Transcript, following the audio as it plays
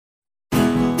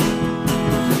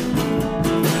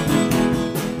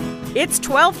It's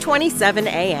 12:27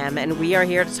 a.m., and we are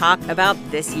here to talk about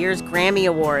this year's Grammy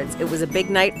Awards. It was a big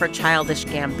night for Childish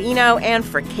Gambino and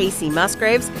for Kacey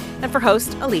Musgraves and for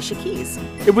host Alicia Keys.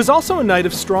 It was also a night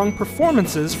of strong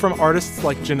performances from artists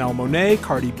like Janelle Monae,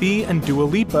 Cardi B, and Dua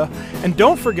Lipa. And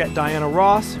don't forget Diana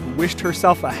Ross, who wished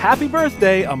herself a happy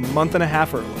birthday a month and a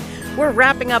half early. We're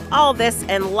wrapping up all this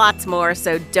and lots more,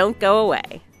 so don't go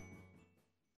away.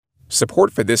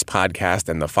 Support for this podcast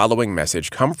and the following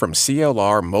message come from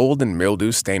CLR Mold and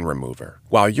Mildew Stain Remover.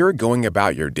 While you're going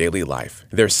about your daily life,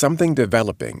 there's something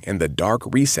developing in the dark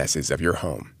recesses of your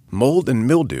home. Mold and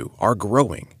mildew are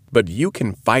growing, but you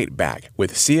can fight back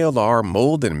with CLR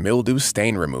Mold and Mildew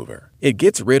Stain Remover. It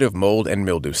gets rid of mold and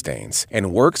mildew stains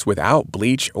and works without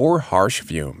bleach or harsh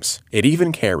fumes. It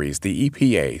even carries the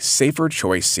EPA Safer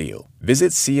Choice seal.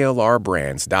 Visit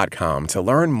CLRbrands.com to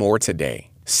learn more today.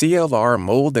 CLR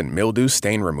Mold and Mildew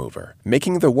Stain Remover,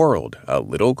 making the world a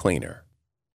little cleaner.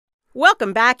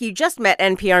 Welcome back. You just met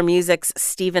NPR Music's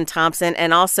Stephen Thompson,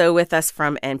 and also with us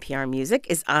from NPR Music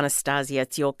is Anastasia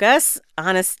Tsiokas.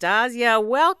 Anastasia,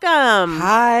 welcome.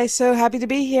 Hi, so happy to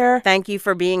be here. Thank you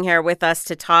for being here with us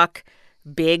to talk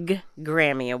big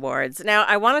Grammy Awards. Now,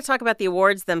 I want to talk about the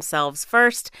awards themselves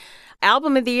first.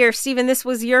 Album of the Year. Stephen, this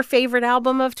was your favorite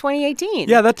album of 2018.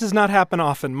 Yeah, that does not happen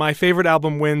often. My favorite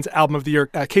album wins Album of the Year.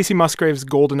 Kacey Musgraves'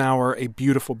 Golden Hour, a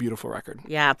beautiful, beautiful record.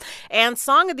 Yeah. And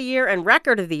Song of the Year and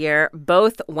Record of the Year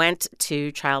both went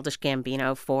to Childish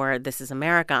Gambino for This Is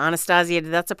America. Anastasia,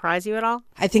 did that surprise you at all?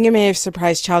 I think it may have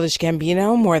surprised Childish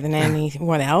Gambino more than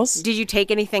anyone else. Did you take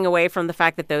anything away from the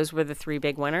fact that those were the three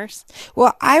big winners?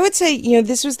 Well, I would say,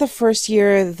 this was the first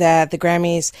year that the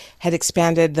Grammys had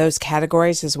expanded those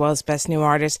categories as well as Best New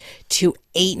Artist to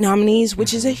 8 nominees,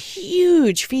 which is a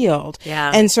huge field.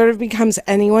 Yeah. And sort of becomes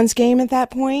anyone's game at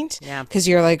that point. Yeah. Because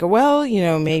you're like, well,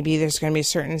 maybe there's going to be a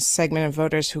certain segment of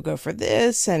voters who go for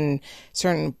this and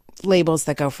certain labels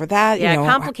that go for that. Yeah, it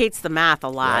complicates the math a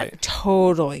lot. Right.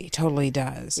 Totally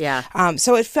does. Yeah.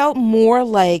 So it felt more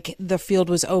like the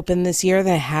field was open this year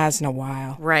than it has in a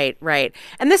while. Right.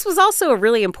 And this was also a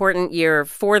really important year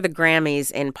for the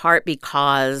Grammys, in part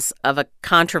because of a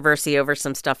controversy over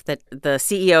some stuff that the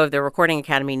CEO of the Recording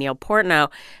Academy, Neil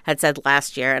Portnow, had said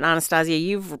last year. And Anastasia,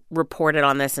 you've reported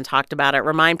on this and talked about it.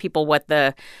 Remind people what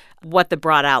the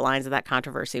broad outlines of that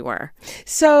controversy were.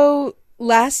 So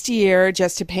last year,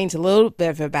 just to paint a little bit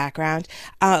of a background,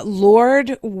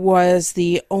 Lorde was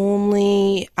the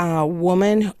only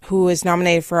woman who was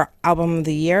nominated for Album of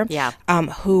the Year,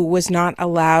 who was not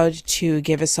allowed to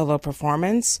give a solo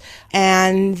performance.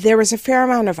 And there was a fair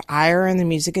amount of ire in the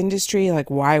music industry,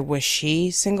 like, why was she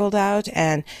singled out?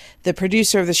 And the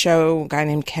producer of the show, a guy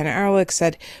named Ken Ehrlich,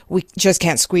 said, we just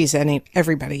can't squeeze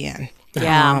everybody in.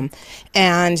 Yeah.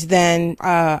 And then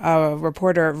a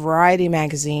reporter at Variety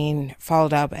magazine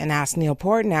followed up and asked Neil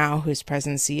Portnow, who's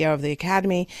president and CEO of the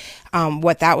Academy,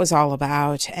 what that was all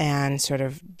about and sort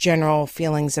of general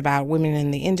feelings about women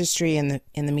in the industry in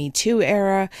the Me Too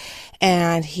era.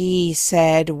 And he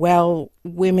said, well,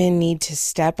 women need to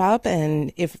step up,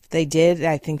 and if they did,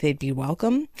 I think they'd be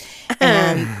welcome.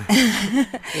 And,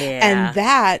 and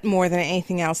that, more than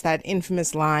anything else, that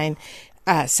infamous line,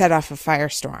 set off a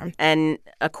firestorm. And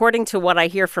according to what I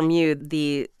hear from you,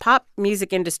 the pop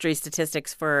music industry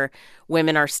statistics for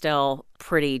women are still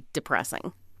pretty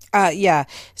depressing. Yeah.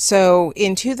 So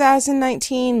in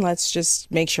 2019, let's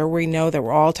just make sure we know that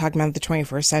we're all talking about the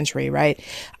 21st century, right?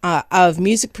 Of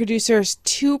music producers,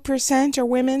 2% are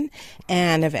women,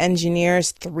 and of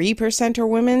engineers, 3% are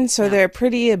women. So they're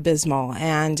pretty abysmal.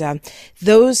 And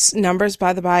those numbers,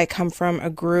 by the by, come from a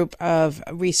group of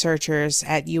researchers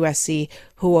at USC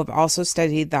who have also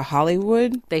studied the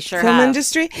Hollywood film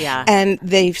industry. Yeah. And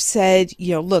they've said,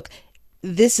 look,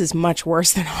 this is much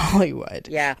worse than Hollywood.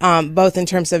 Yeah. Both in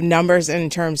terms of numbers and in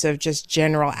terms of just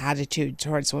general attitude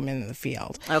towards women in the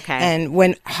field. Okay. And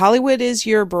when Hollywood is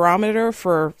your barometer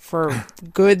for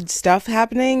good stuff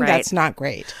happening, that's not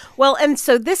great. Well, and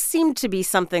so this seemed to be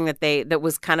something that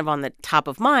was kind of on the top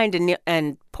of mind,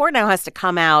 and Portnow has to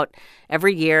come out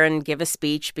every year and give a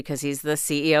speech because he's the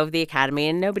CEO of the Academy,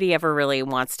 and nobody ever really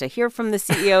wants to hear from the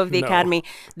CEO of the Academy.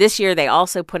 This year, they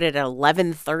also put it at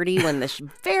 11:30 when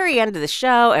the very end of the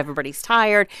show, everybody's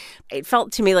tired. It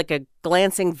felt to me like a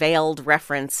glancing, veiled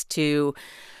reference to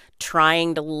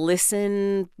trying to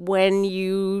listen when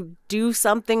you do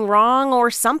something wrong or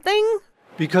something.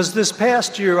 Because this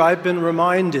past year, I've been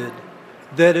reminded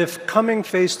that if coming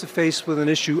face to face with an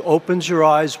issue opens your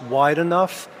eyes wide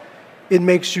enough, it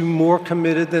makes you more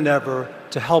committed than ever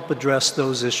to help address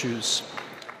those issues.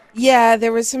 Yeah,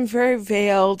 there was some very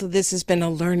veiled, this has been a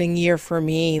learning year for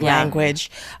me language.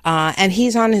 And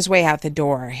he's on his way out the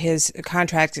door. His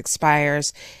contract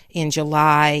expires in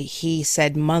July. He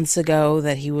said months ago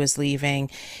that he was leaving.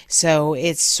 So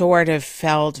it sort of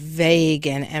felt vague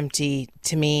and empty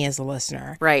to me as a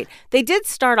listener. Right. They did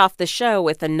start off the show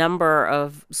with a number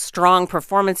of strong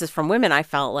performances from women, I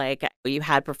felt like. You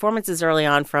had performances early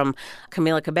on from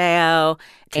Camila Cabello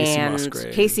and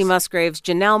Kacey Musgraves,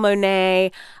 Janelle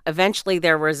Monae. Eventually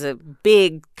there was a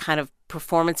big kind of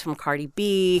performance from Cardi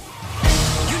B.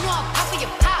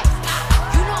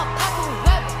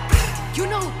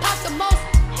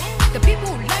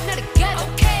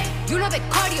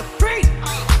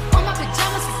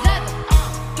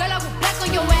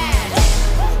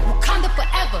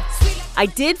 I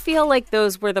did feel like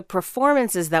those were the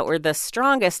performances that were the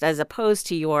strongest as opposed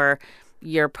to your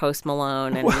Post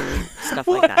Malone and stuff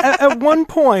like that. At one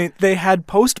point, they had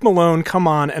Post Malone come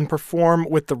on and perform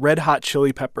with the Red Hot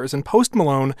Chili Peppers. And Post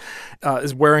Malone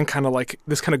is wearing kind of like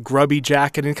this kind of grubby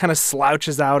jacket and kind of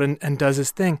slouches out and does his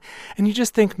thing. And you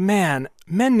just think, man,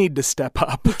 men need to step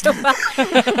up.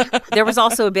 There was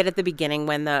also a bit at the beginning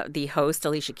when the host,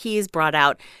 Alicia Keys, brought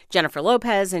out Jennifer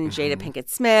Lopez and Jada Pinkett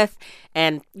Smith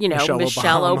and,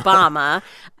 Michelle Obama.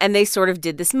 And they sort of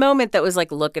did this moment that was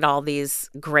like, look at all these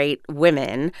great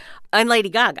women and Lady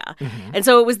Gaga. And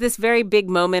so it was this very big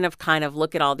moment of kind of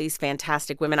look at all these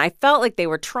fantastic women. I felt like they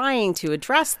were trying to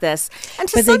address this.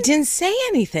 But they didn't say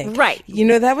anything. Right.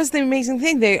 That was the amazing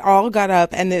thing. They all got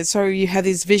up and so you have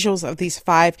these visuals of these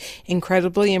 5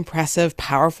 incredibly impressive,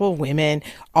 powerful women,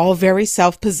 all very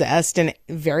self-possessed and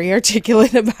very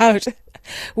articulate about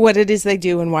what it is they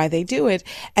do and why they do it.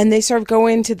 And they sort of go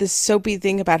into this soapy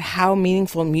thing about how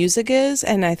meaningful music is.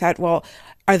 And I thought, well,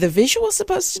 are the visuals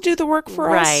supposed to do the work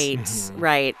for us?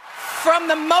 Right. From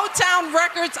the Motown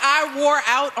records I wore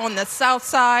out on the South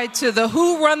Side to the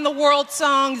Who Run the World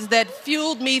songs that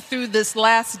fueled me through this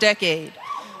last decade,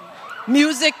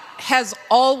 music has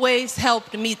always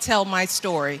helped me tell my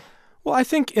story. Well, I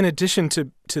think in addition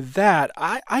to that,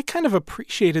 I kind of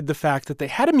appreciated the fact that they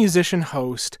had a musician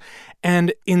host,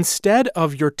 and instead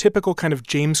of your typical kind of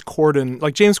James Corden,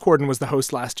 like James Corden was the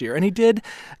host last year, and he did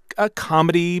a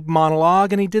comedy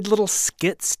monologue, and he did little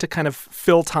skits to kind of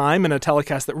fill time in a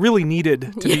telecast that really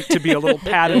needed to be a little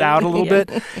padded out a little bit.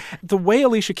 The way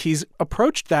Alicia Keys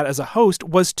approached that as a host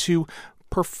was to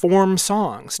perform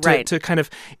songs, to kind of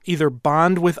either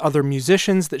bond with other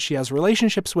musicians that she has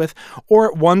relationships with, or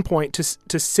at one point to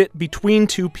sit between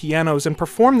 2 pianos and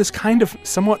perform this kind of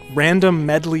somewhat random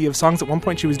medley of songs. At one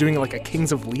point she was doing like a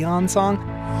Kings of Leon song.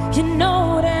 You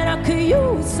know that I could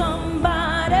use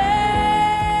somebody,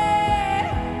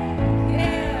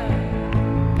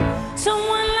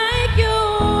 someone like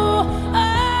you.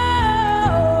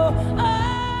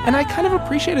 And I kind of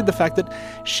appreciated the fact that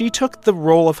she took the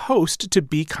role of host to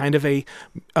be kind of a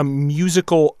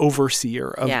musical overseer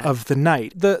of the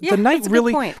night.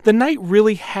 The night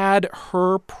really had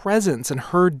her presence and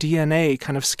her DNA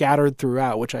kind of scattered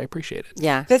throughout, which I appreciated.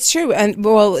 Yeah, that's true. And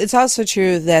well, it's also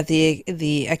true that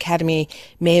the Academy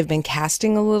may have been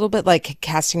casting a little bit, like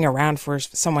casting around for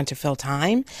someone to fill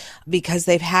time, because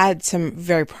they've had some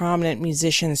very prominent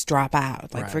musicians drop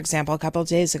out. Like, for example, a couple of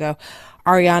days ago,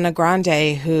 Ariana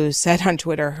Grande, who said on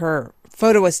Twitter her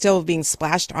photo was still being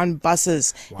splashed on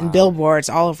buses and billboards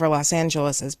all over Los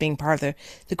Angeles as being part of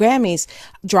the Grammys,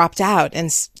 dropped out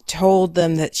and told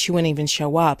them that she wouldn't even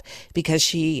show up because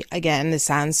she, again, this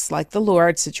sounds like the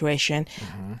Lorde situation.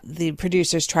 The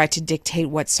producers tried to dictate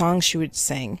what songs she would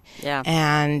sing. Yeah.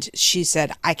 And she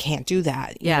said, I can't do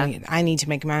that. I need to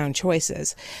make my own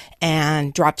choices,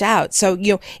 and dropped out. So,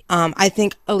 I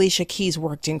think Alicia Keys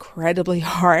worked incredibly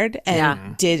hard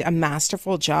and did a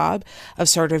masterful job of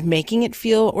sort of making it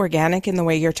feel organic in the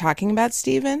way you're talking about,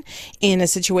 Stephen, in a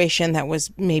situation that was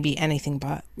maybe anything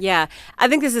but. Yeah, I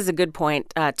think this is a good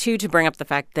point, too, to bring up the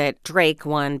fact that Drake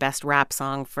won Best Rap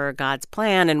Song for God's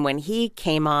Plan. And when he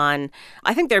came on,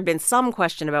 I think there had been some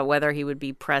question about whether he would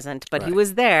be present, but he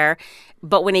was there.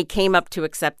 But when he came up to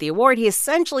accept the award, he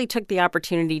essentially took the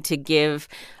opportunity to give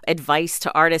advice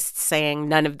to artists saying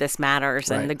none of this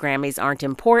matters and the Grammys aren't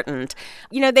important.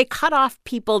 They cut off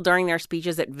people during their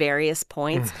speeches at various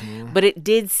points, but it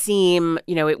did seem,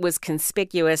 it was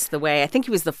conspicuous the way, I think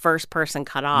he was the first person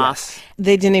cut off. Yes.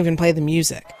 They didn't even play the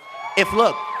music.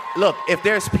 Look, if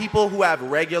there's people who have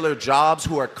regular jobs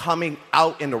who are coming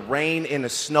out in the rain, in the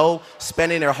snow,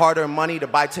 spending their hard-earned money to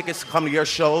buy tickets to come to your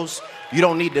shows, you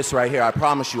don't need this right here. I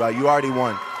promise you. You already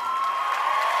won.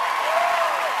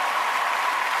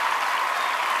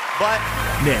 But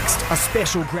next, a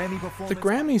special Grammy performance. The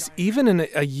Grammys, even in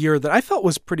a year that I felt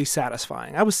was pretty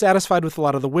satisfying. I was satisfied with a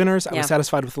lot of the winners. I was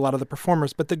satisfied with a lot of the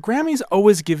performers. But the Grammys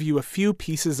always give you a few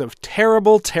pieces of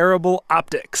terrible, terrible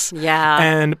optics. Yeah.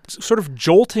 And sort of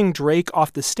jolting Drake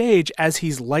off the stage as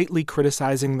he's lightly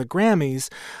criticizing the Grammys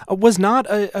was not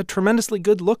a tremendously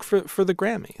good look for the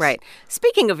Grammys. Right.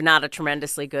 Speaking of not a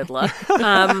tremendously good look,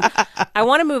 I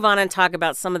want to move on and talk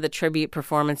about some of the tribute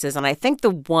performances. And I think the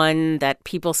one that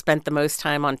people spent the most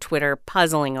time on Twitter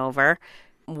puzzling over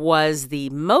was the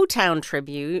Motown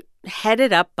tribute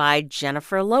headed up by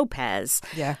Jennifer Lopez.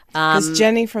 Yeah, because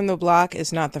Jenny from the Block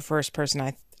is not the first person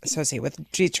I associate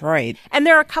with Detroit. And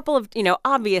there are a couple of,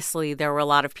 obviously there were a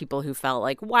lot of people who felt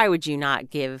like, why would you not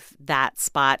give that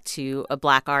spot to a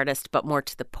Black artist? But more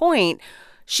to the point,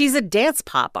 she's a dance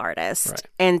pop artist, right,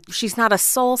 and she's not a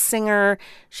soul singer.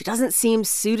 She doesn't seem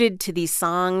suited to these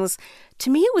songs. To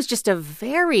me, it was just a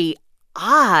very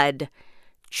odd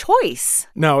choice.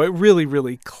 No, it really,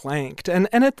 really clanked, and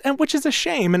which is a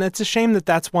shame. And it's a shame that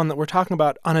that's one that we're talking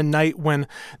about on a night when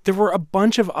there were a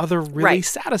bunch of other really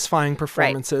satisfying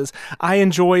performances. Right. I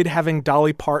enjoyed having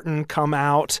Dolly Parton come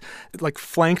out, like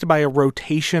flanked by a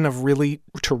rotation of really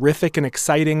terrific and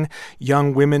exciting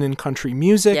young women in country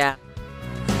music. Yeah.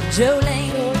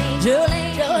 Jolene,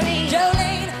 Jolene, Jolene,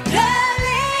 Jolene,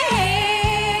 Jolene,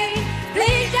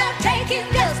 please don't take it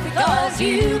just because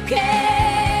you can.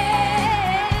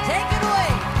 Take it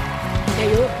away. Now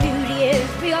your beauty is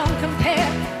beyond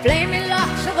compare. Flaming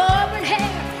locks of auburn hair,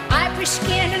 ivory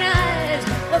skin and eyes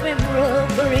of emerald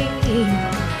green.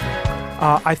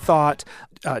 I thought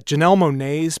Janelle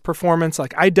Monae's performance,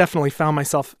 like I definitely found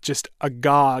myself just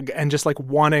agog and just like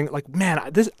wanting, like,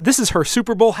 man, this is her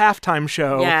Super Bowl halftime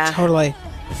show. Yeah, totally.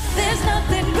 There's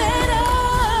nothing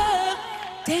better.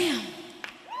 Damn,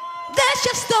 that's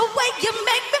just the way you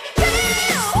make me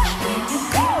feel.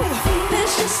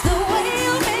 That's just the way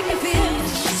you make me feel.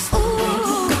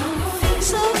 Ooh,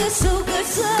 so good, so good,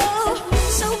 so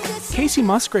good. Kacey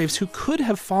Musgraves, who could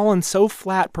have fallen so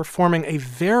flat performing a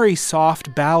very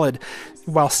soft ballad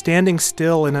while standing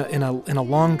still in a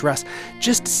long dress,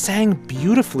 just sang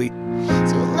beautifully.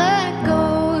 So let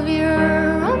go of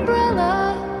your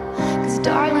umbrella, 'cause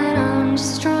darling, I'm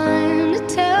just trying to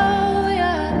tell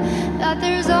ya that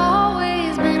there's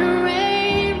always been a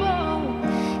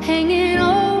rainbow hanging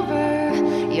over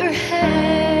your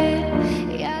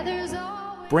head. Yeah, there's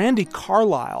always... Brandi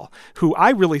Carlile, who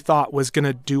I really thought was going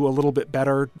to do a little bit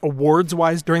better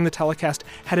awards-wise during the telecast,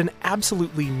 had an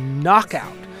absolutely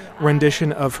knockout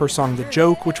rendition of her song The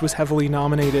Joke, which was heavily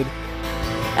nominated.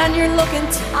 And you're looking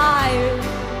tired,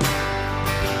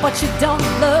 but you don't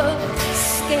look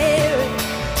scared.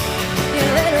 You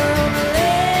let her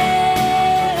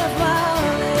live while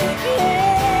they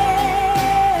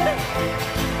care.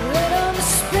 Let them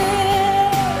spin,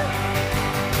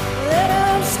 let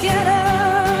them scatter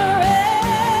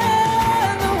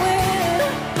in the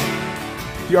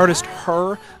wind. The artist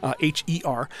Her,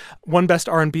 H-E-R, won Best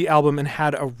R&B Album and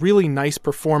had a really nice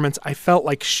performance. I felt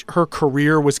like her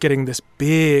career was getting this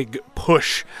big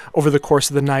push over the course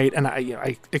of the night, and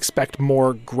I expect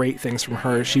more great things from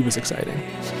her. She was exciting.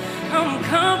 I'm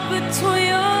caught between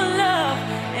your love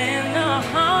and a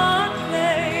hard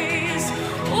place.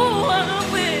 Oh,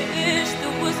 I wish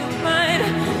there was a right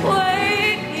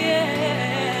way,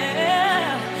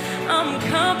 yeah. I'm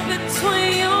caught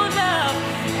between your love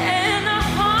and a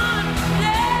hard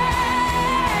place,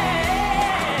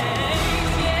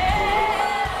 yeah.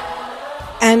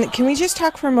 And can we just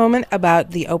talk for a moment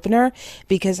about the opener?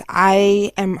 Because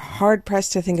I am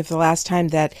hard-pressed to think of the last time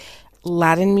that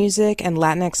Latin music and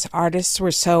Latinx artists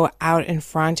were so out in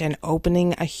front and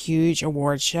opening a huge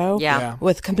award show. Yeah.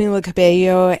 With Camila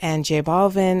Cabello and J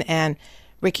Balvin and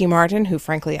Ricky Martin, who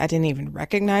frankly I didn't even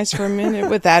recognize for a minute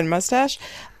with that mustache,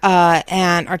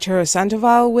 and Arturo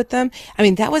Sandoval with them. I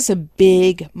mean, that was a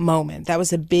big moment. That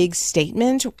was a big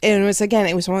statement. And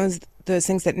it was one of those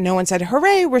things that no one said,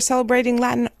 hooray, we're celebrating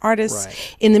Latin artists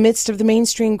in the midst of the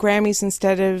mainstream Grammys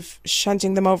instead of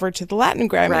shunting them over to the Latin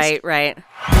Grammys. Right.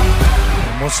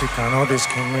 Música no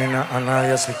discrimina a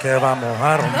nadie, así que vamos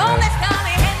a romper. ¿Dónde está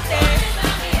mi gente?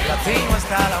 Latino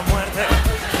está la muerte.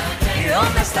 ¿Y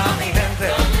dónde está mi gente?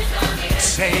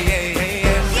 Say yeah, yeah,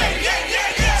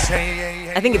 yeah. Say yeah,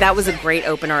 yeah. I think that was a great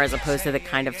opener as opposed to the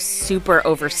kind of super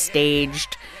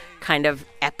overstaged kind of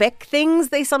epic things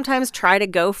they sometimes try to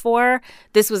go for.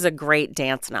 This was a great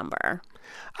dance number.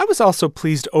 I was also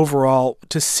pleased overall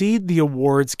to see the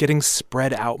awards getting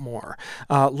spread out more.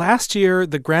 Last year,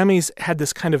 the Grammys had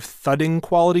this kind of thudding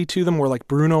quality to them where like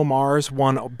Bruno Mars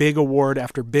won a big award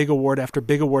after big award after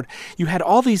big award. You had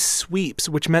all these sweeps,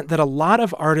 which meant that a lot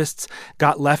of artists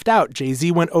got left out.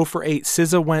 Jay-Z went 0 for 8,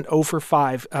 SZA went 0 for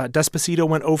 5, Despacito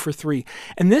went 0 for 3.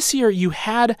 And this year you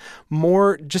had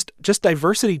more just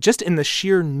diversity just in the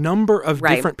sheer number of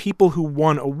different people who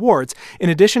won awards. In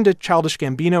addition to Childish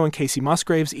Gambino and Kacey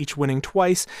Musgraves each winning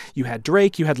twice, you had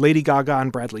Drake, you had Lady Gaga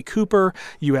and Bradley Cooper,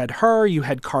 you had her, you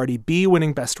had Cardi B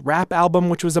winning Best Rap Album,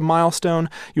 which was a milestone,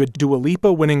 you had Dua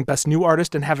Lipa winning Best New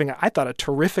Artist and having, I thought, a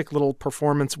terrific little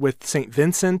performance with St.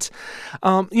 Vincent.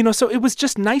 So it was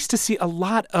just nice to see a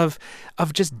lot of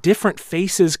just different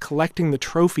faces collecting the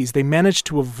trophies. They managed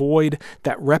to avoid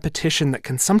that repetition that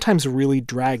can sometimes really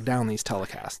drag down these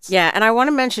telecasts. Yeah, and I want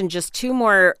to mention just two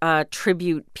more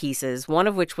tribute pieces, one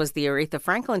of which was the Aretha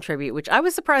Franklin tribute, which I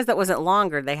was surprised that wasn't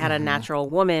longer. They had a Natural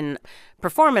Woman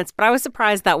performance, but I was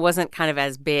surprised that wasn't kind of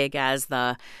as big as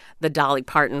the Dolly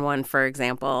Parton one, for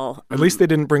example. At least they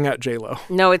didn't bring out J-Lo.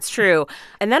 No, it's true.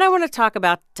 And then I want to talk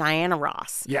about Diana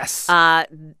Ross. Yes.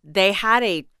 They had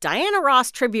a Diana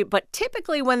Ross tribute, but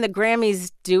typically when the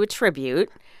Grammys do a tribute,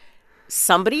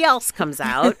 somebody else comes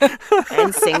out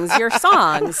and sings your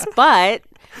songs. But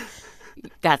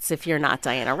that's if you're not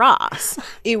Diana Ross.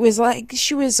 It was like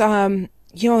she was,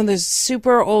 those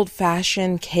super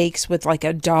old-fashioned cakes with like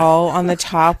a doll on the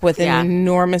top with an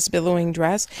enormous billowing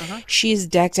dress. She's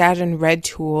decked out in red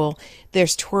tulle.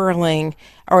 There's twirling,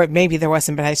 or maybe there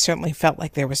wasn't, but I certainly felt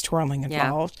like there was twirling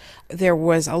involved. Yeah. There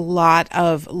was a lot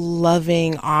of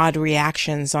loving, odd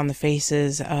reactions on the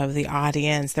faces of the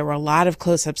audience. There were a lot of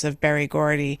close-ups of Berry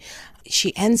Gordy.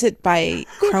 She ends it by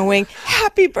crowing,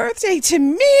 "Happy birthday to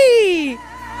me!"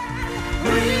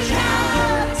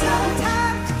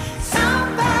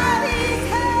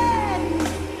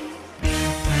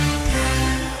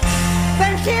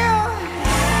 Thank you.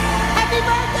 Happy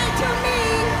birthday to me.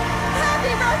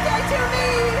 Happy birthday to me.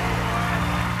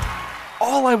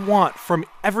 All I want from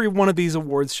every one of these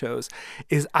awards shows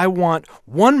is I want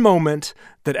one moment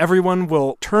that everyone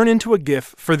will turn into a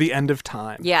GIF for the end of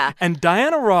time. Yeah. And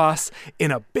Diana Ross in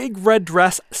a big red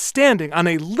dress standing on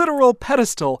a literal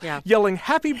pedestal yelling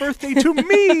happy birthday to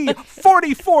me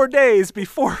 44 days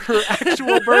before her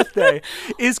actual birthday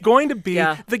is going to be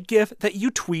the GIF that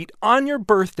you tweet on your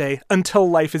birthday until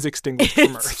life is extinguished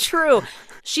from Earth. It's true.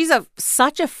 She's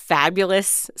such a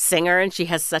fabulous singer, and she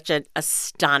has such an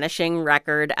astonishing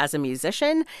record as a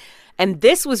musician. And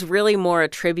this was really more a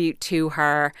tribute to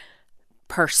her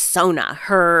persona,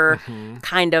 her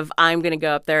kind of, I'm going to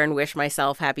go up there and wish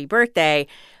myself happy birthday,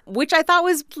 which I thought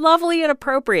was lovely and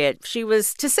appropriate. To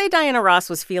say Diana Ross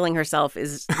was feeling herself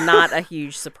is not a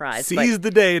huge surprise. Seize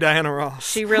the day, Diana Ross.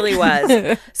 She really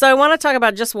was. So I want to talk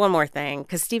about just one more thing,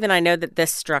 because Stephen, I know that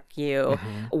this struck you,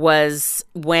 was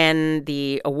when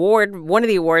one of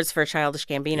the awards for Childish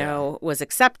Gambino was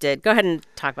accepted. Go ahead and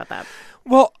talk about that.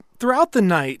 Well, throughout the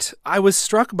night, I was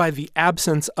struck by the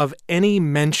absence of any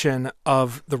mention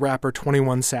of the rapper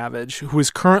 21 Savage, who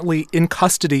is currently in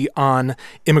custody on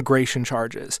immigration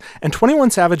charges. And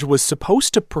 21 Savage was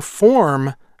supposed to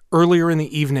perform earlier in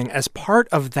the evening as part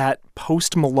of that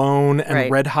Post Malone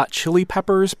and Red Hot Chili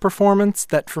Peppers performance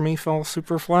that for me fell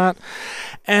super flat.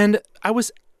 And I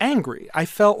was angry. I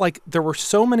felt like there were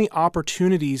so many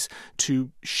opportunities to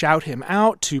shout him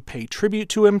out, to pay tribute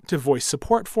to him, to voice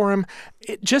support for him.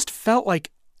 It just felt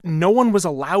like no one was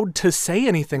allowed to say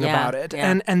anything about it.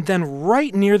 Yeah. And then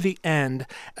right near the end,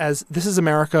 as This Is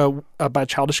America by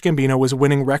Childish Gambino was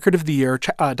winning Record of the Year,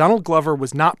 Donald Glover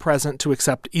was not present to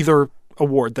accept either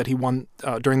award that he won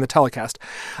during the telecast.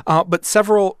 But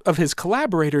several of his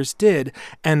collaborators did.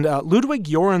 And Ludwig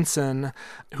Göransson,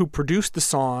 who produced the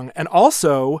song and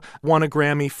also won a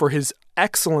Grammy for his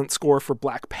excellent score for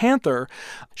Black Panther,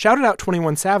 shouted out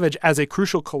 21 Savage as a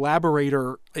crucial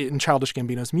collaborator in Childish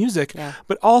Gambino's music,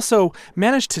 but also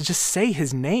managed to just say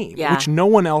his name, which no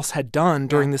one else had done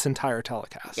during this entire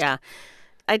telecast. Yeah.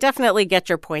 I definitely get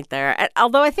your point there.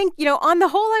 Although I think, on the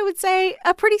whole, I would say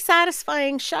a pretty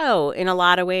satisfying show in a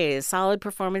lot of ways. Solid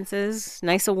performances,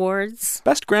 nice awards.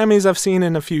 Best Grammys I've seen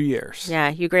in a few years. Yeah.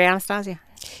 You agree, Anastasia?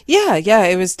 Yeah,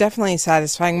 it was definitely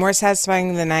satisfying. More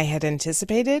satisfying than I had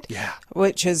anticipated. Yeah.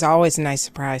 Which is always a nice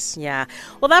surprise. Yeah.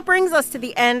 Well, that brings us to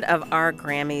the end of our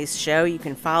Grammys show. You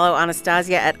can follow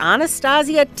Anastasia at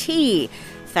Anastasia T.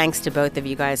 Thanks to both of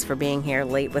you guys for being here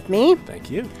late with me.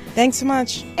 Thank you. Thanks so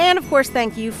much. And of course,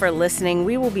 thank you for listening.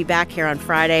 We will be back here on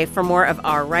Friday. For more of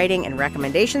our writing and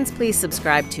recommendations, please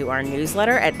subscribe to our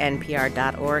newsletter at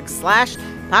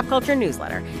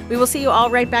npr.org/popculturenewsletter. We will see you all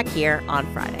right back here on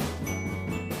Friday.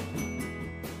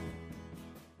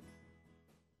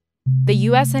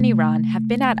 U.S. and Iran have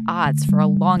been at odds for a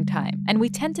long time, and we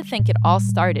tend to think it all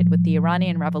started with the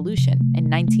Iranian Revolution in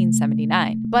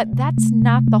 1979. But that's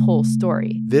not the whole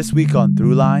story. This week on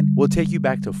Throughline, we'll take you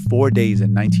back to 4 days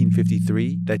in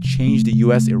 1953 that changed the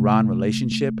U.S.-Iran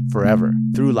relationship forever.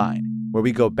 Throughline, where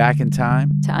we go back in time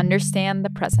to understand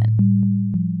the present.